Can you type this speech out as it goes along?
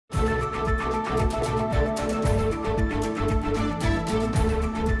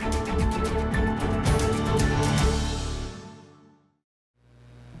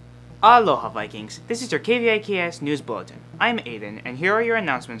Aloha Vikings, this is your KVIKS News Bulletin. I'm Aiden, and here are your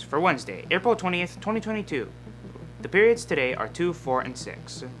announcements for Wednesday, April 20th, 2022. The periods today are 2, 4, and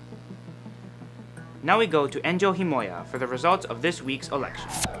 6. Now we go to Enjo Himoya for the results of this week's election.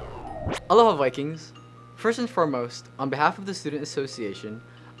 Aloha Vikings! First and foremost, on behalf of the Student Association,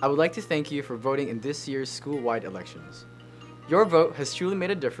 I would like to thank you for voting in this year's school-wide elections. Your vote has truly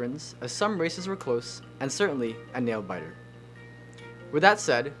made a difference, as some races were close, and certainly a nail-biter. With that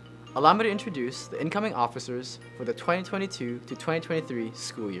said, allow me to introduce the incoming officers for the 2022 to 2023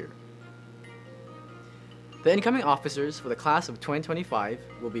 school year. The incoming officers for the class of 2025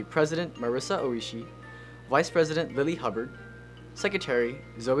 will be President Marissa Oishi, Vice President Lily Hubbard, Secretary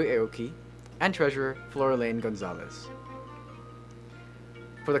Zoe Aoki, and Treasurer Florelaine Gonzalez.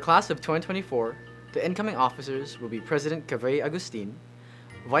 For the class of 2024, the incoming officers will be President Kavei Agustin,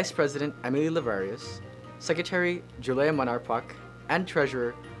 Vice President Emily Lavarius, Secretary Julia Manarpak, and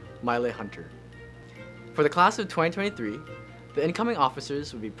Treasurer Miley Hunter. For the class of 2023, the incoming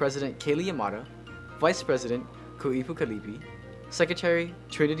officers will be President Kaylee Yamada, Vice President Kuipu Kalipi, Secretary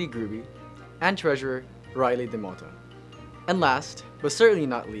Trinity Gruby, and Treasurer Riley DeMota. And last, but certainly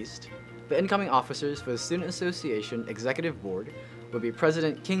not least, the incoming officers for the Student Association Executive Board will be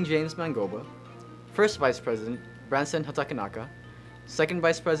President King James Mangoba, First Vice President Branson Hatakanaka, Second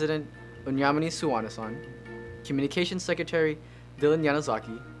Vice President Unyamani Suwanasan, Communications Secretary Dylan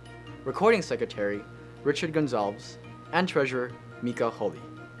Yanazaki, Recording Secretary Richard Gonzalez, and Treasurer Mika Holly.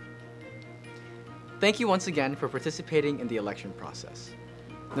 Thank you once again for participating in the election process.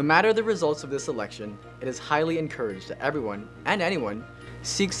 No matter the results of this election, it is highly encouraged that everyone and anyone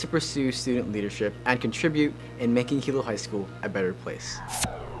seeks to pursue student leadership and contribute in making Hilo High School a better place.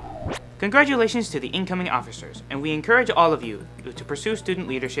 Congratulations to the incoming officers, and we encourage all of you to pursue student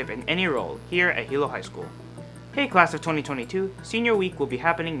leadership in any role here at Hilo High School. Hey class of 2022, Senior Week will be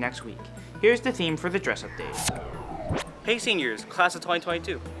happening next week. Here's the theme for the dress-up days. Hey seniors, class of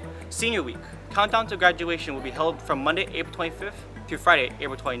 2022. Senior Week, countdown to graduation will be held from Monday, April 25th through Friday,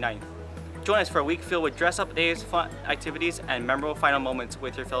 April 29th. Join us for a week filled with dress-up days, fun activities, and memorable final moments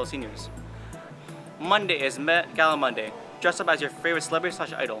with your fellow seniors. Monday is Met Gala Monday. Dress up as your favorite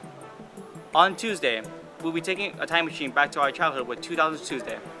celebrity/idol. On Tuesday, we'll be taking a time machine back to our childhood with 2000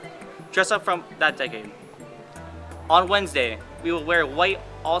 Tuesday. Dress up from that decade. On Wednesday, we will wear white.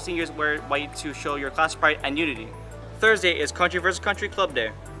 All seniors wear white to show your class pride and unity. Thursday is Country vs. Country Club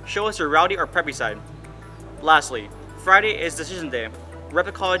Day. Show us your rowdy or preppy side. Lastly, Friday is Decision Day. Rep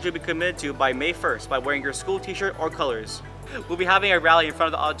the college you'll be committed to by May 1st by wearing your school t-shirt or colors. We'll be having a rally in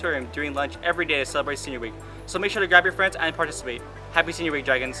front of the auditorium during lunch every day to celebrate Senior Week, so make sure to grab your friends and participate. Happy Senior Week,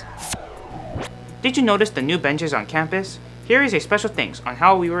 Dragons! Did you notice the new benches on campus? Here is a special thanks on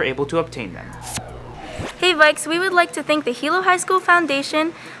how we were able to obtain them. Hey Vikes, we would like to thank the Hilo High School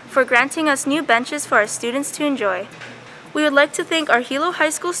Foundation for granting us new benches for our students to enjoy. We would like to thank our Hilo High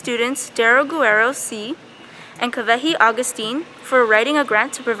School students, Darryl Guerrero C. and Kavehi Augustine, for writing a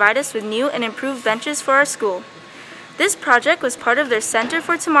grant to provide us with new and improved benches for our school. This project was part of their Center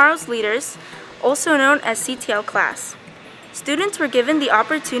for Tomorrow's Leaders, also known as CTL class. Students were given the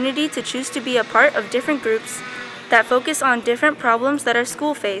opportunity to choose to be a part of different groups that focus on different problems that our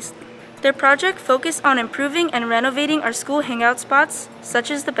school faced. Their project focused on improving and renovating our school hangout spots, such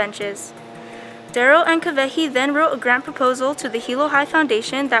as the benches. Darryl and Kavehi then wrote a grant proposal to the Hilo High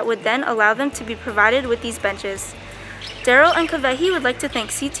Foundation that would then allow them to be provided with these benches. Darryl and Kavehi would like to thank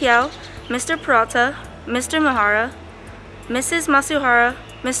CTL, Mr. Peralta, Mr. Mahara, Mrs. Masuhara,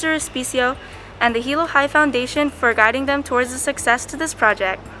 Mr. Respicio, and the Hilo High Foundation for guiding them towards the success to this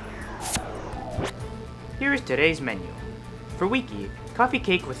project. Here is today's menu. For Wiki, coffee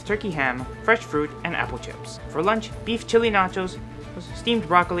cake with turkey ham, fresh fruit, and apple chips. For lunch, beef chili nachos, steamed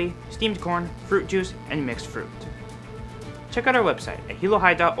broccoli, steamed corn, fruit juice, and mixed fruit. Check out our website at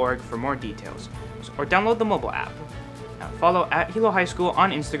hilohigh.org for more details, or download the mobile app. Follow at Hilo High School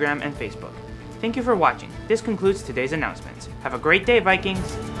on Instagram and Facebook. Thank you for watching. This concludes today's announcements. Have a great day,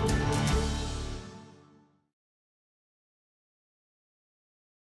 Vikings!